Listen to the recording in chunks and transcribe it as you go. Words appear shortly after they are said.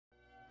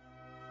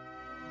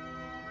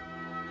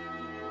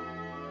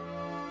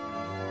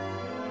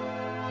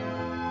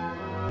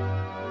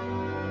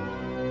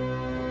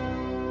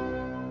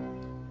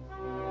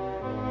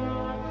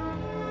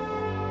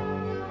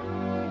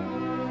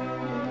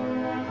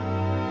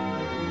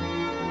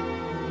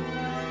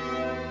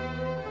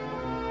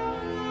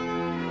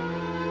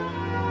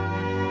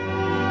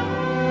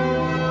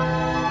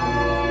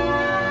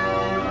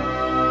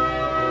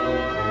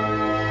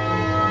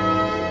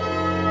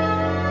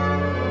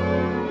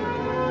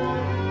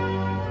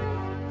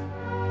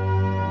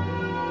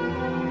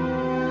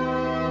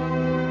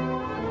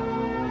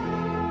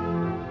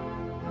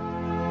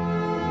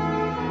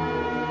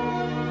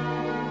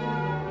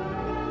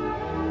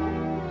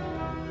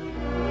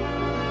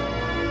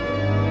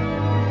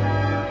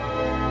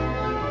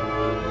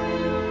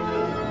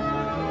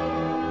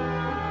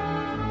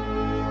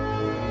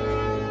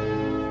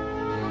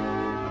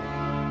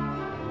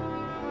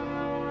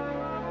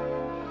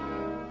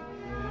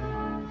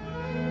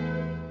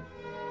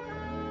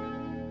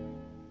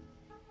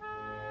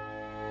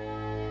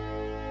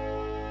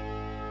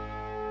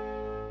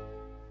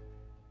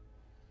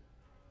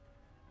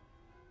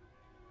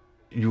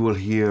You will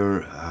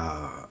hear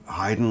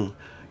Haydn,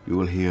 you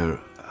will hear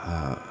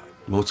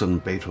Mozart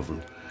and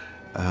Beethoven.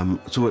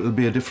 So it'll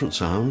be a different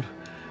sound,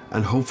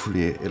 and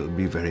hopefully it'll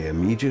be very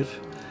immediate.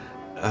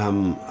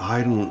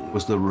 Haydn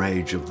was the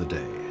rage of the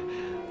day.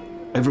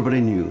 Everybody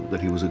knew that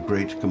he was a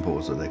great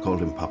composer. They called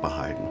him Papa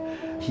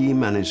Haydn. He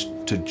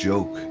managed to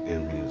joke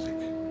in music.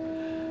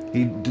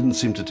 He didn't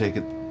seem to take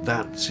it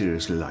that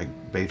seriously like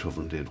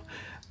Beethoven did.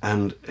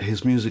 And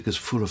his music is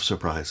full of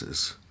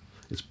surprises.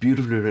 It's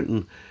beautifully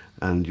written,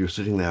 and you're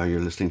sitting there,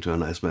 you're listening to a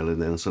nice melody,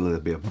 and then suddenly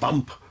there'll be a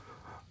bump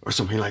or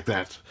something like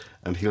that,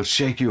 and he'll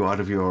shake you out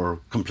of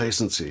your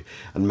complacency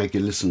and make you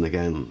listen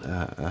again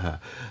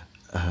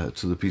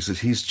to the pieces.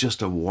 He's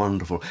just a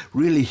wonderful,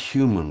 really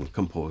human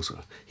composer.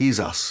 He's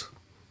us,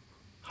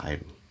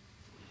 Haydn.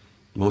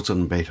 Mozart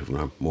and Beethoven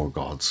are more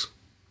gods.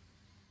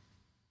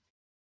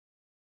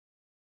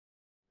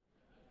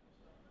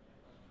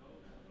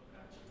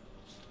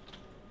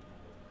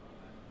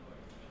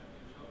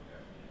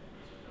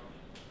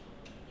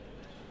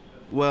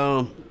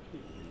 Well,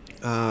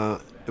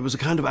 it was a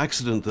kind of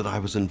accident that I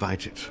was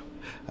invited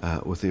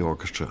with the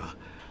orchestra.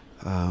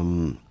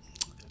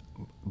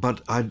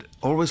 But I'd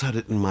always had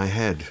it in my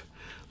head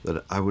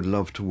that I would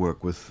love to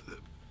work with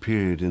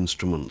period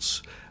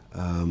instruments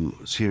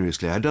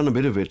seriously. I'd done a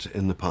bit of it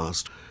in the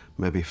past,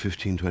 maybe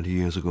 15, 20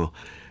 years ago,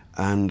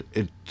 and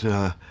it,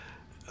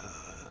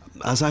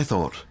 as I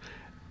thought,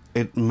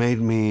 it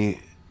made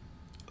me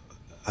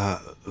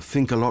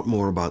think a lot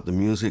more about the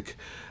music.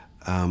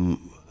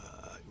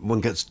 One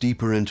gets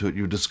deeper into it,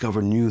 you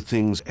discover new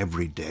things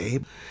every day.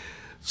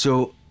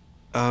 So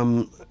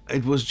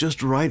it was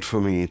just right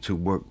for me to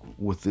work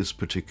with this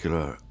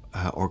particular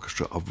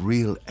orchestra of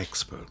real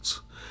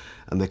experts.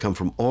 And they come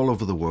from all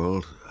over the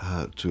world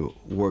to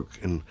work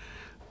in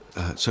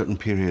certain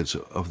periods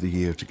of the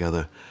year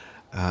together.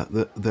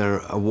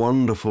 They're a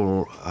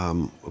wonderful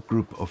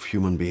group of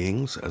human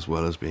beings, as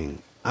well as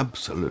being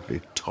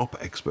absolutely top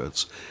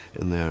experts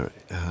in their,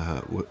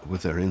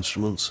 with their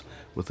instruments,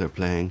 with their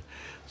playing.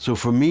 So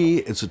for me,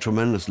 it's a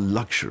tremendous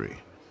luxury.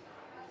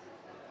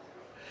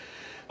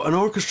 An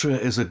orchestra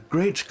is a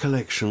great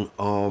collection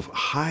of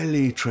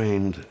highly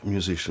trained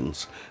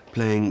musicians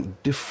playing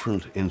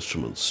different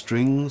instruments: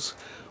 strings,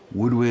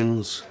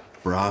 woodwinds,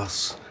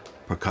 brass,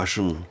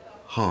 percussion,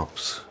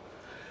 harps.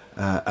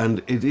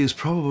 And it is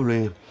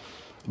probably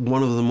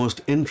one of the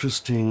most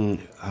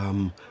interesting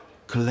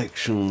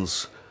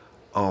collections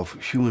of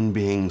human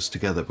beings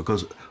together,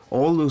 because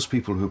all those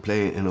people who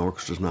play in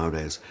orchestras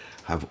nowadays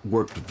have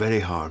worked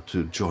very hard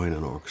to join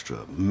an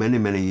orchestra. Many,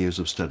 many years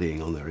of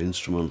studying on their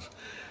instruments.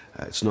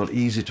 It's not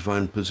easy to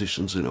find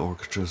positions in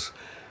orchestras,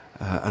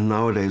 and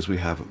nowadays we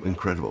have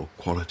incredible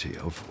quality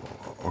of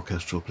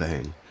orchestral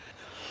playing.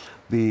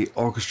 The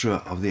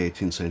orchestra of the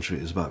 18th century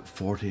is about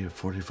 40 or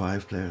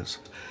 45 players,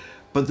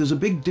 but there's a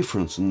big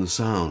difference in the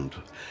sound.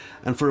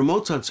 And for a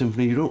Mozart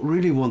symphony, you don't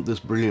really want this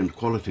brilliant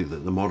quality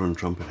that the modern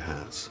trumpet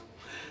has.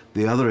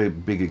 The other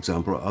big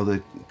example are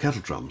the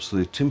kettle drums,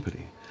 the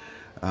timpani.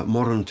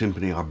 Modern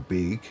timpani are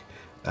big,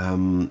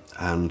 and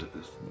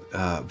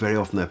very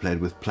often they're played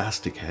with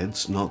plastic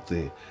heads, not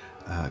the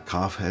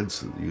calf heads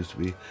that they used to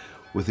be.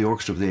 With the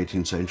orchestra of the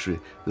 18th century,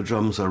 the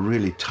drums are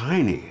really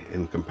tiny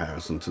in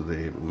comparison to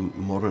the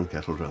modern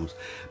kettle drums,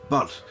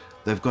 but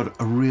they've got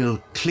a real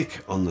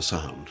click on the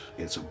sound.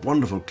 It's a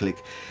wonderful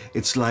click.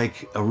 It's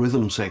like a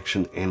rhythm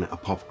section in a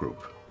pop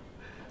group.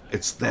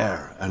 It's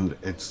there, and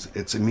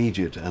it's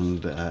immediate,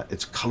 and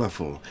it's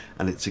colorful,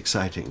 and it's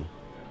exciting.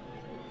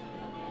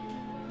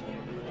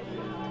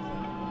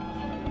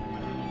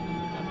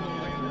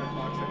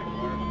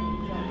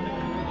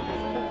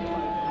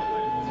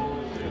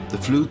 The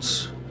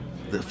flutes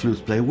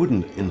play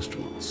wooden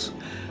instruments.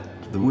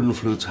 The wooden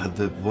flutes had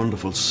the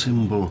wonderful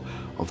symbol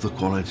of the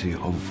quality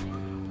of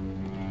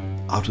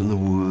out in the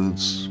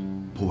woods,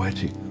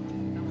 poetic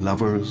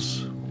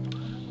lovers,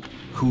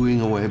 cooing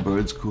away,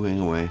 birds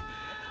cooing away.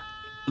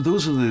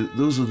 Those are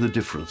the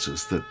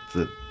differences that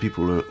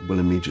people will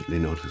immediately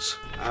notice.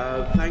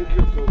 Thank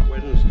you for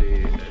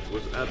Wednesday. It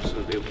was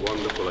absolutely a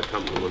wonderful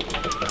accompaniment.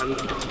 And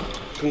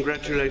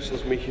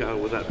congratulations, Michael,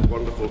 with that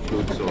wonderful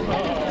flute solo.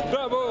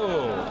 Bravo!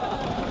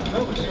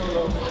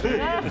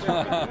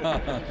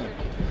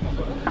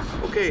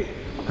 Okay,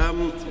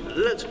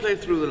 let's play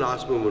through the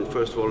last movement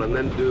first of all, and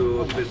then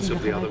do bits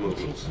of the other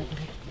movements.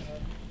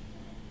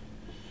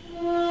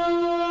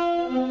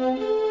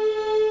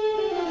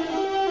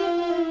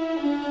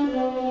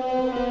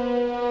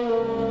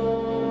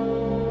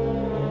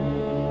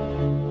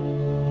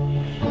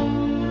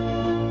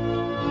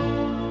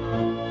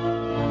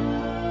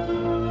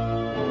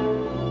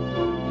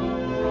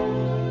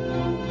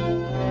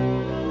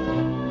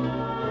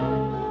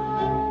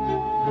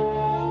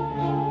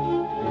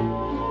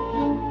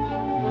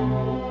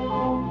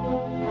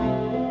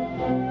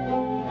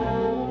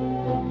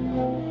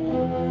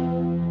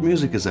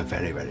 Music is a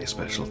very, very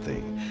special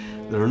thing.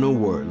 There are no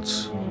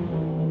words,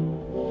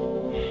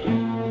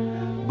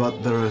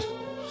 but there are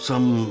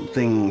some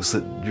things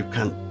that you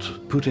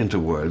can't put into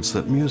words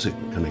that music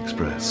can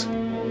express.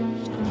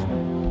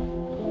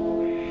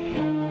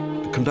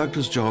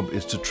 conductor's job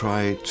is to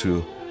try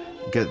to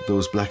get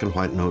those black and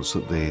white notes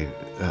that the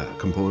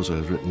composer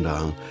has written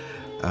down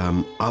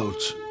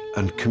out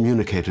and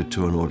communicated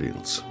to an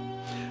audience.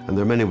 And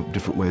there are many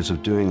different ways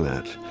of doing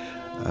that.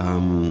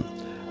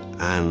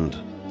 And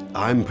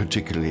I'm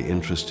particularly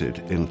interested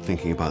in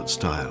thinking about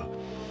style.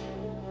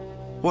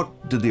 What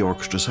did the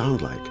orchestra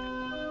sound like?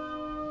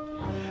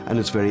 And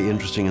it's very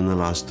interesting, in the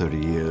last 30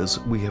 years,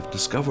 we have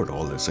discovered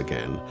all this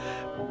again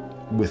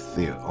with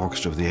the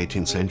orchestra of the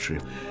 18th century.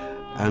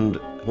 And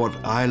what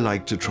I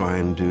like to try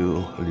and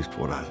do, at least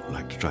what I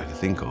like to try to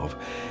think of,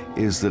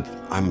 is that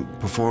I'm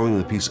performing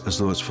the piece as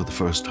though it's for the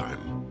first time.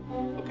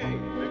 Okay,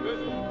 very good.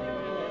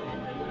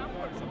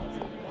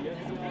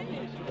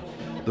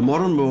 The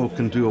modern bow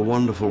can do a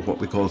wonderful, what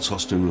we call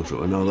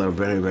sostenuto, another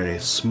very, very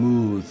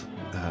smooth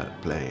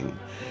playing.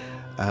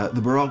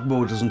 The Baroque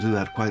bow doesn't do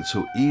that quite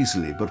so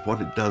easily, but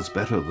what it does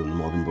better than the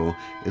modern bow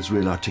is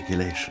real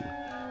articulation.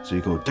 So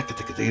you go ticka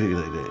ticka ticka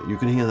ticka. You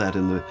can hear that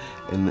in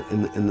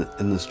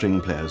the string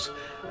players,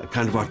 a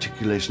kind of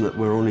articulation that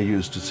we're only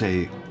used to,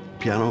 say,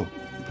 piano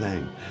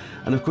playing.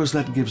 And of course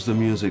that gives the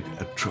music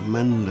a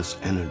tremendous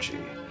energy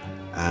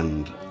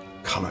and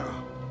color.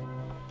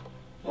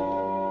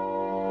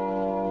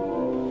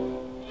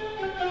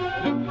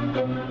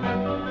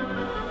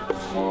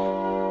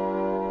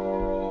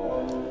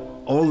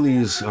 All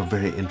these are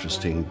very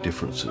interesting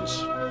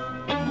differences.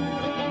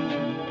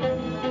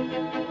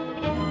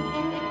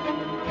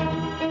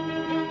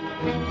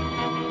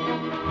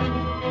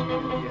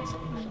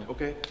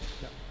 Okay.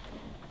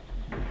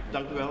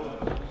 Dank u wel.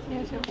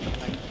 Ja, zo.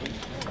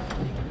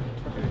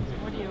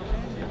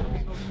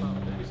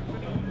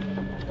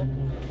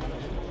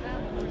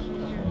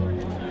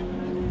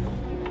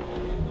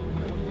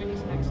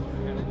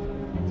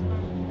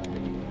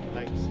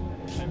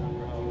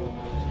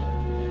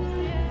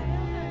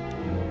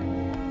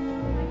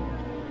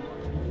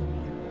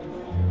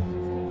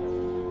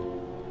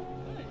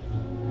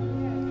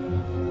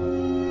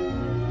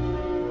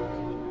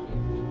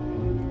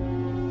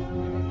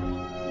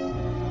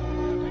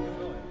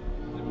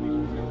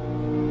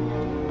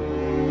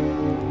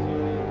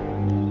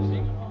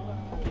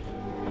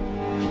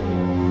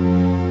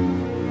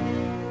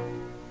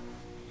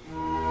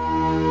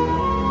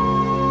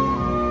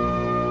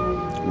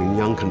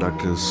 Young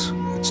conductors,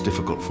 it's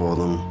difficult for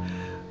them.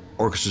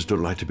 Orchestras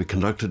don't like to be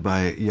conducted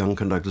by young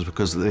conductors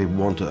because they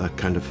want a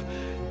kind of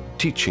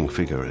teaching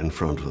figure in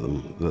front of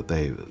them that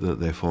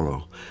they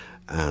follow.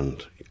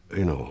 And,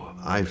 you know,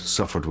 I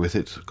suffered with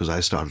it because I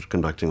started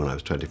conducting when I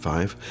was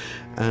 25.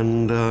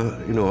 And,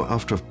 you know,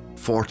 after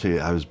 40,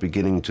 I was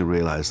beginning to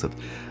realize that,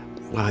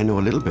 well, I know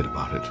a little bit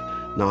about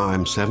it. Now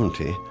I'm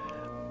 70.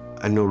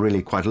 I know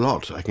really quite a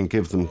lot. I can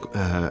give them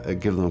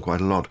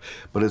quite a lot,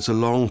 but it's a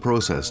long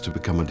process to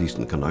become a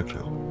decent conductor.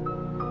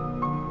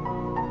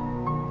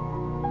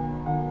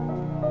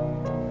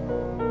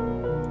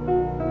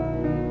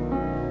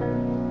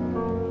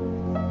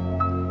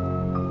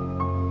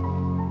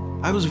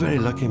 I was a very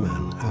lucky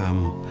man.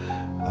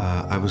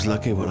 I was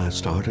lucky when I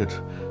started.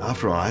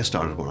 After all, I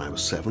started when I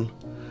was 7,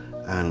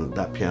 and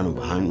that piano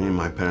behind me,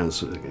 my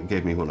parents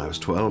gave me when I was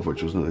 12,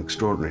 which was an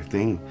extraordinary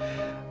thing.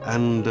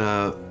 And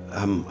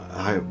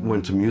I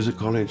went to music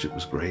college, it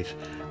was great,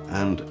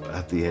 and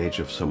at the age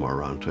of somewhere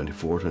around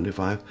 24,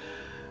 25,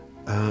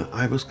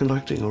 I was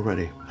conducting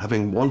already,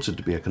 having wanted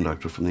to be a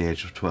conductor from the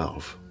age of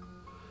 12.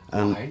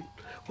 And Why?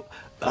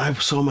 I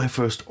saw my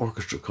first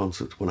orchestra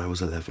concert when I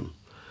was 11,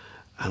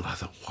 and I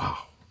thought, wow.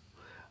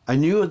 I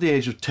knew at the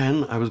age of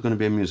 10 I was going to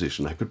be a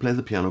musician. I could play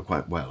the piano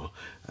quite well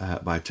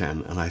by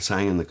 10, and I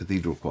sang in the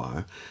cathedral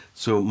choir,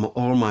 so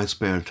all my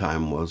spare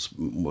time was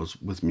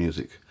with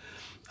music.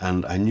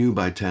 And I knew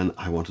by 10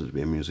 I wanted to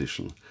be a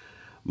musician.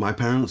 My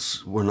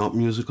parents were not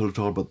musical at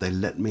all, but they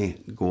let me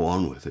go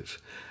on with it.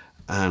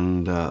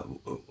 And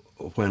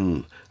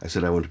when I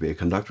said I want to be a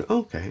conductor,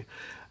 okay.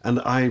 And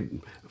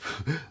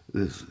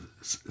this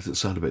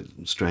sounds a bit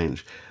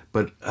strange,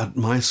 but at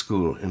my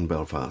school in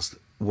Belfast,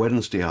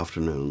 Wednesday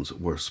afternoons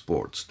were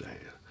sports day.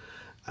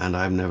 And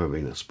I've never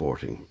been a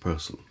sporting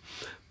person.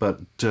 But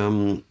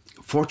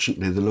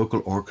fortunately, the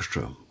local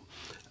orchestra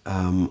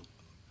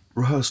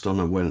rehearsed on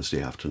a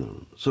Wednesday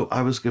afternoon. So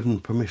I was given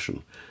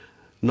permission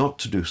not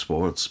to do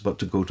sports, but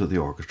to go to the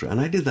orchestra. And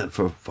I did that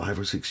for 5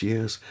 or 6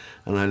 years,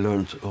 and I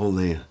learned all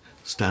the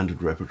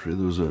standard repertory.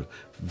 There was a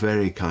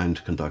very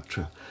kind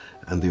conductor,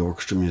 and the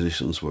orchestra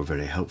musicians were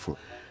very helpful.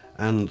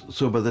 And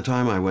so by the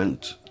time I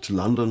went to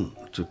London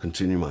to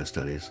continue my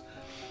studies,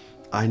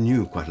 I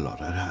knew quite a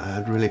lot. I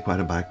had really quite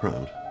a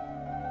background.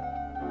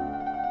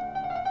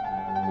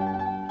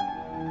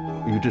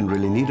 You didn't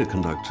really need a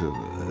conductor.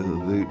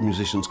 The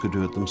musicians could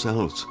do it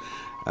themselves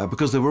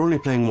because they were only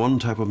playing one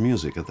type of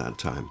music at that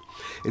time.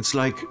 It's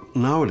like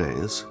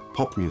nowadays,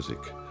 pop music.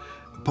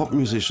 Pop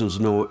musicians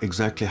know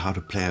exactly how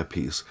to play a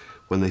piece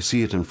when they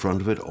see it in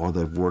front of it or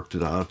they've worked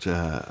it out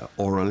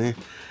orally.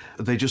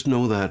 They just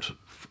know that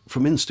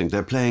from instinct.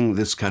 They're playing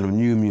this kind of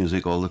new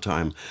music all the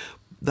time.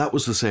 That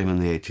was the same in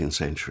the 18th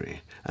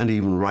century and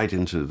even right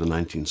into the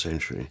 19th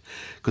century,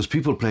 because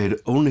people played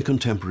only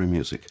contemporary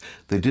music.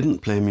 They didn't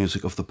play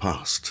music of the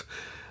past.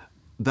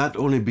 That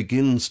only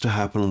begins to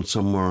happen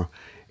somewhere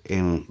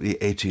in the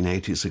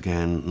 1880s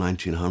again,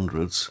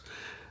 1900s.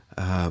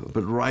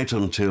 But right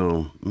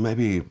until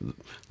maybe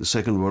the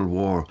Second World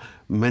War,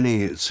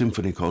 many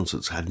symphony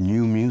concerts had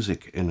new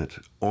music in it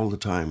all the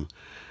time.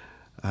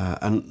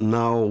 And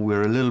now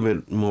we're a little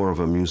bit more of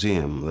a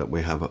museum, that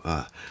we have.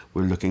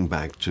 We're looking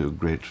back to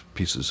great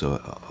pieces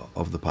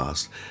of the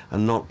past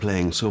and not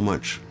playing so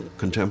much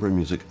contemporary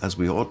music as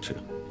we ought to.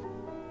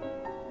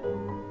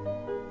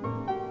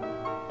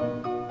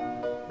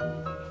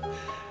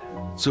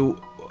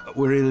 So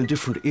we're in a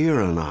different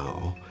era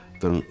now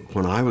than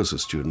when I was a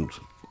student.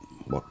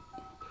 What,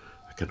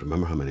 I can't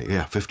remember how many.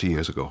 Yeah, 50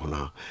 years ago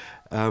now,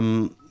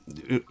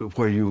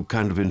 where you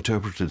kind of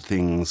interpreted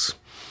things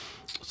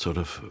sort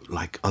of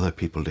like other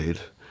people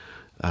did.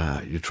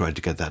 You tried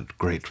to get that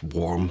great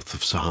warmth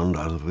of sound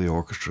out of the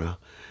orchestra.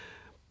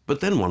 But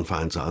then one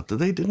finds out that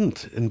they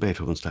didn't, in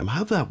Beethoven's time,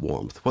 have that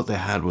warmth. What they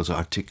had was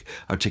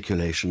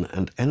articulation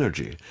and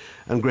energy,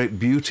 and great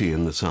beauty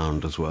in the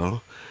sound as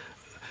well.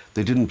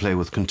 They didn't play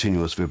with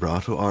continuous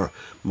vibrato. Our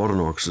modern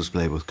orchestras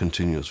play with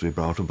continuous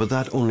vibrato, but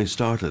that only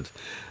started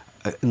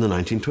in the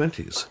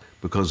 1920s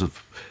because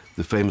of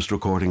the famous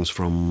recordings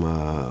from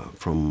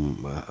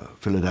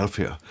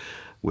Philadelphia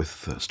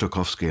with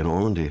Stokowski and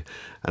Ormandy.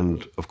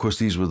 And of course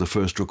these were the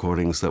first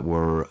recordings that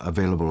were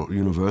available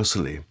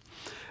universally.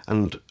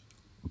 And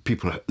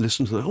people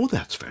listened to them, oh,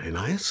 that's very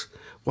nice.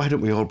 Why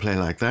don't we all play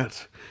like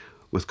that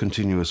with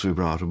continuous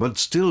vibrato? But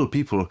still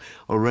people,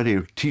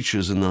 already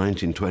teachers in the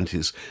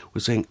 1920s, were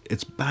saying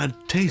it's bad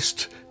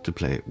taste to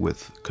play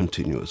with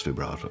continuous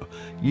vibrato.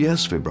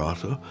 Yes,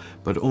 vibrato,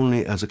 but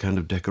only as a kind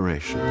of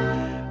decoration.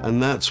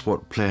 And that's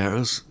what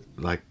players,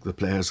 like the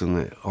players in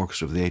the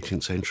orchestra of the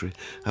 18th century,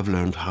 have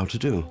learned how to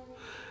do.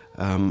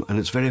 And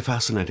it's very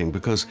fascinating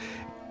because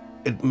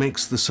it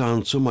makes the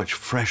sound so much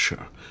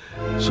fresher,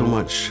 so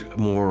much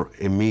more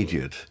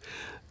immediate.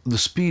 The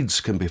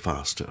speeds can be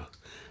faster.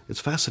 It's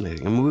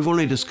fascinating. And we've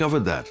only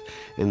discovered that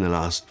in the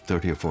last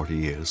 30 or 40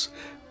 years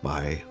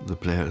by the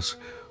players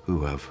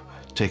who have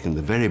taken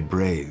the very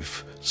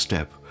brave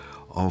step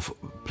of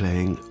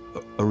playing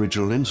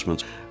original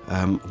instruments,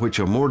 which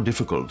are more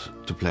difficult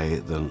to play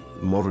than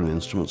modern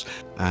instruments.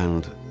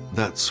 And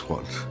that's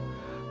what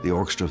the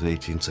orchestra of the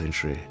 18th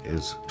century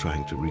is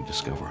trying to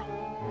rediscover.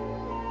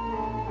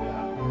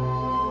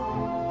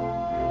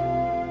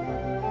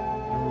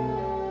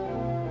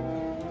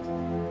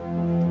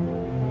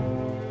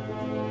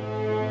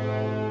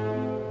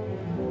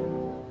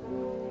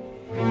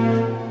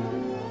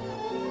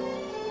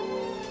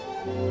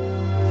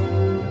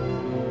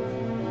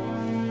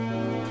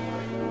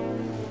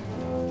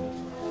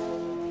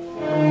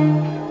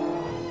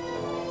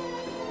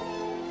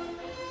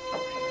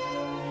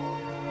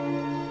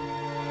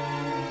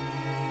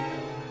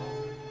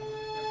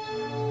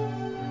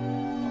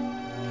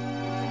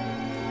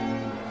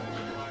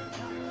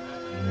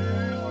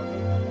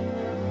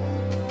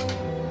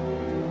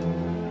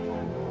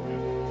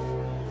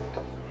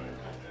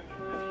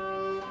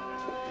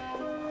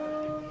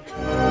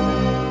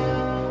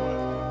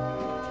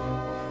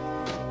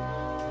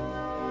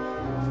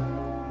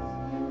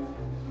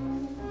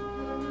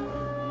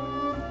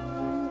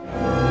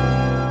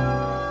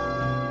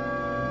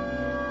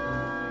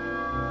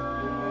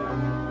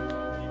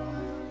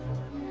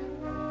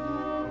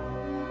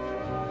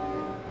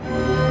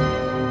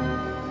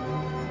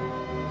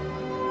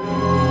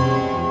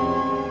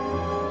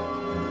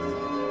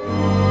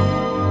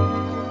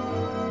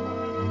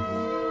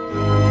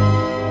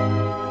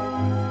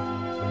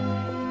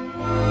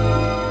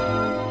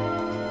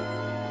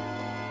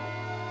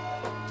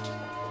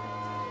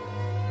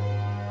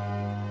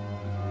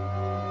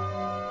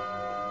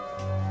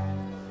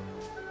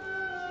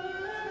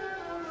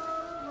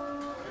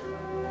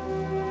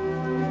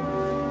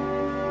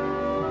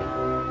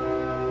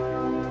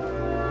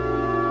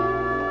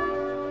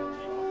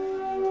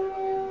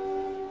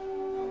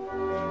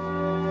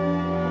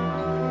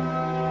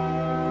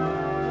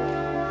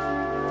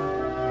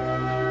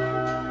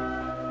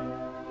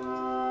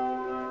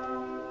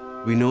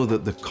 We know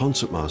that the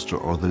concertmaster,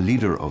 or the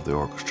leader of the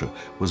orchestra,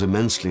 was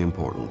immensely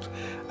important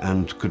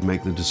and could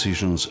make the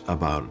decisions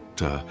about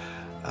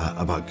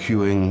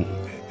cueing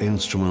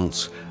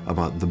instruments,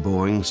 about the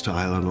bowing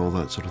style and all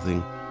that sort of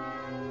thing.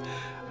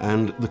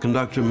 And the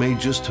conductor may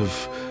just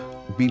have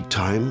beat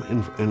time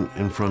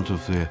in front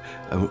of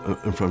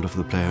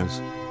the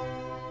players.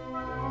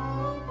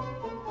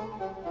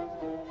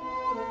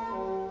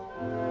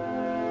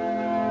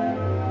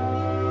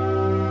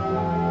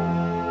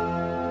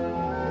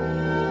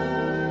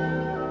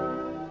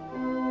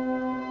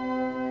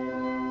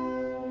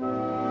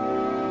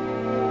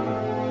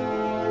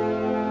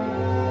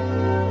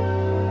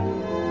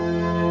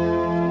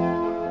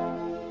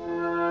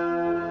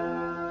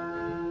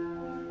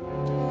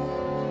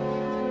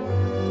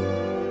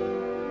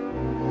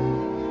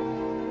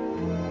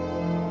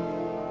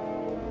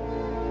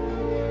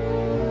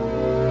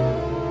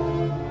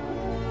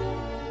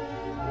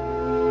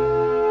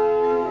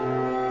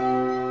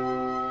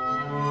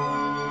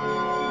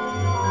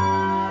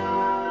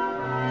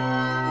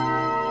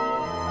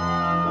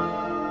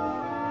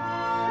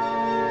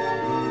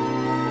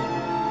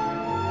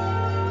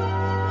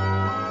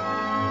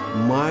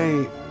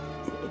 my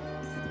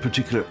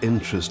particular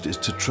interest is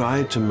to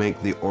try to make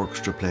the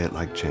orchestra play it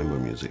like chamber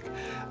music,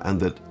 and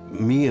that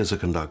me as a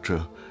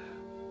conductor,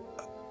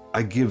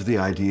 I give the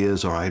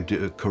ideas or I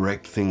do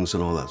correct things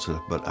and all that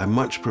stuff, but I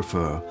much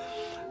prefer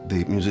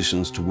the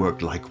musicians to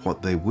work like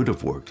what they would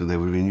have worked. They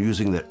would have been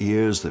using their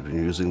ears, they've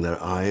been using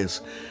their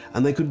eyes,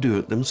 and they could do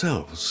it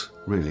themselves,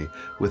 really,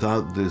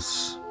 without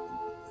this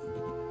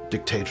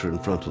dictator in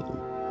front of them.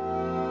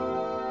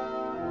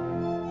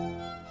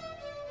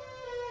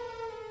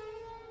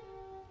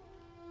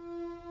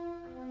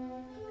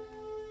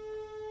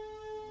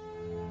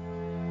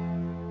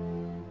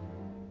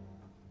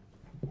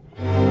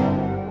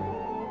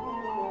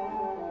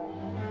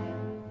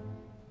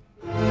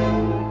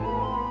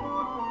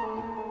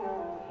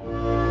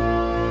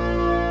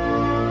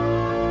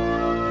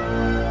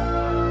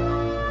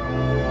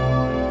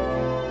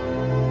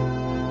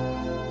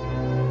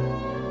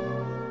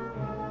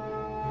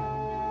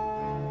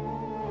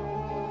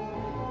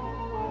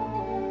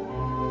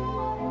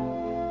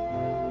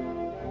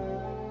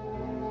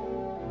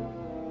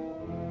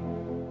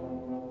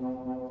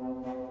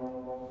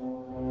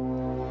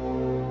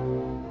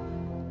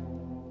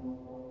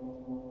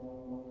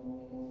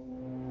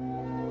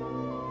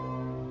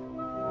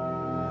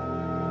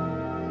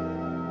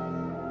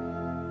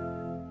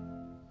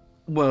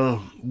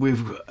 Well,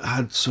 we've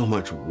had so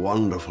much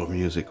wonderful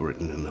music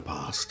written in the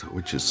past,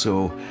 which is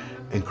so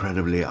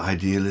incredibly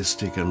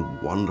idealistic and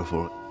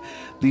wonderful.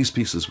 These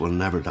pieces will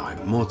never die.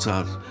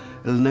 Mozart,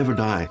 it'll never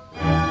die.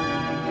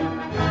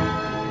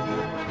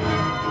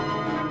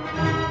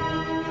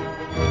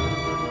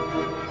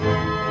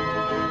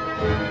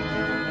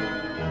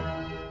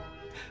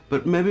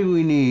 But maybe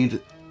we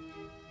need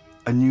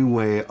a new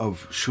way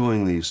of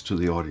showing these to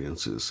the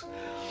audiences.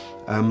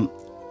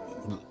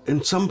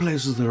 In some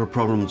places there are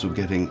problems with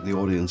getting the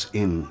audience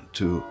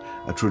into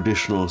a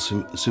traditional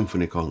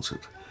symphony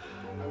concert.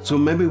 So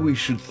maybe we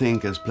should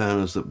think as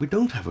planners that we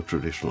don't have a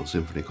traditional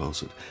symphony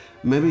concert.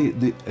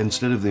 Maybe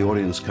instead of the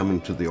audience coming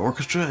to the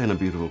orchestra in a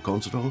beautiful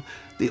concert hall,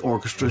 the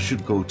orchestra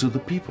should go to the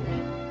people.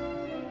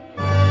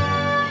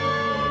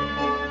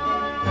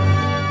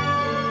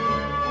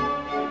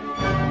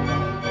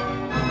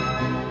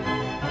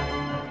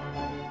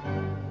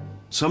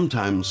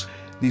 Sometimes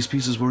these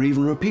pieces were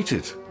even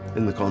repeated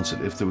in the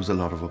concert if there was a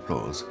lot of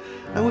applause.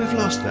 And we've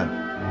lost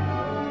that.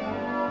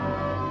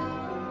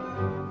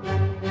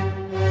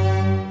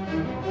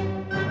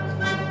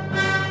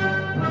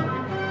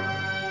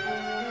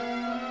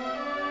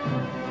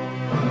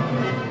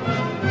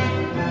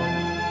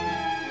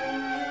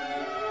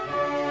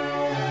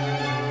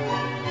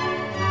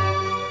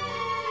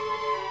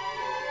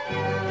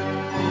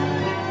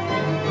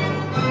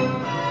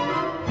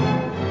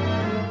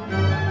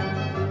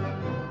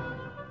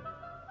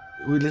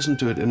 We listen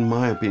to it, in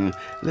my opinion,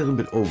 a little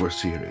bit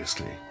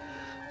over-seriously.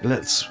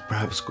 Let's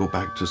perhaps go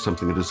back to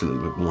something that is a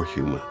little bit more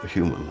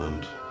human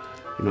and,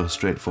 you know,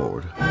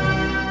 straightforward.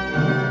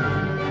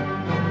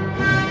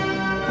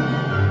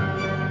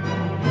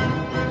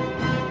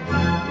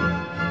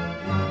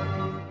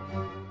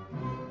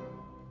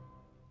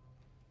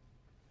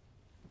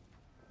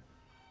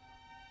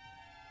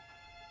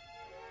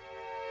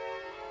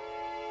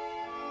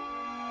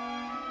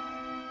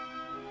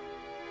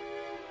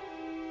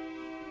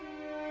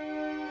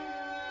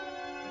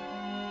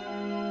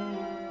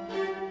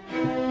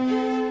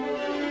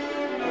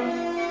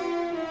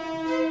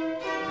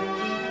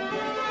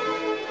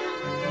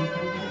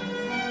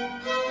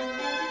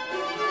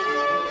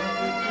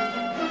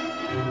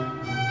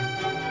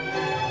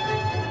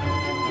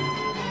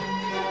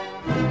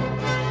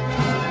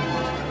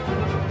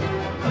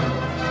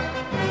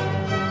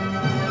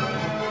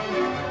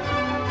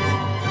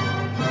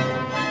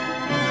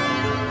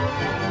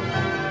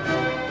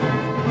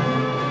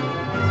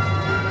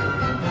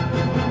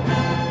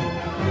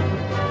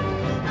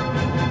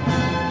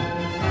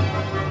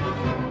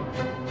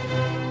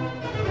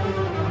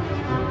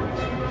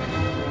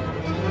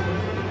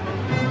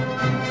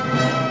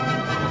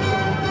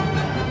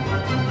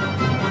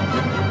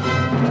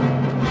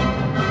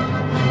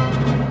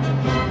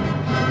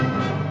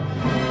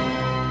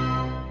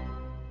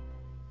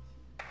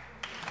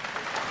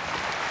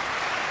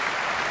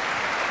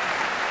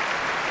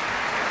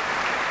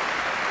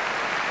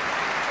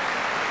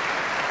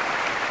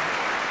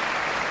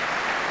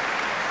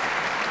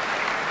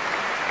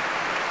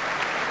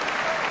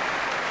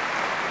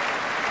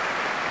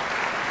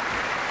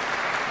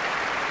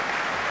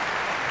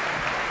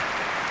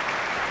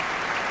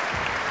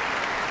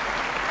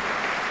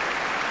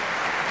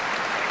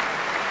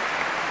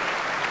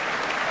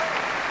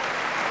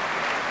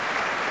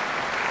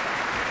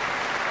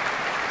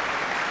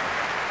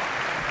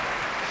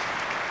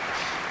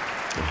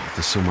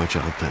 There's so much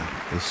out there.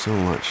 There's so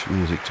much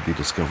music to be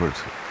discovered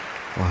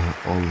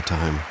all the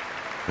time.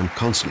 I'm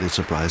constantly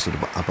surprised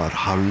about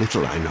how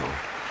little I know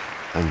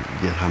and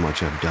yet how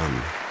much I've done.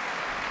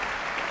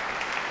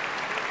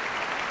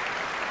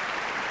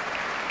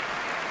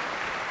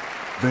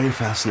 Very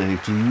fascinating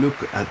to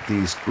look at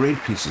these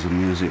great pieces of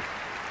music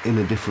in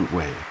a different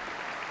way.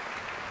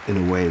 in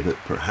a way that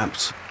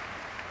perhaps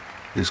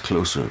is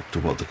closer to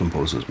what the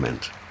composers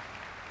meant.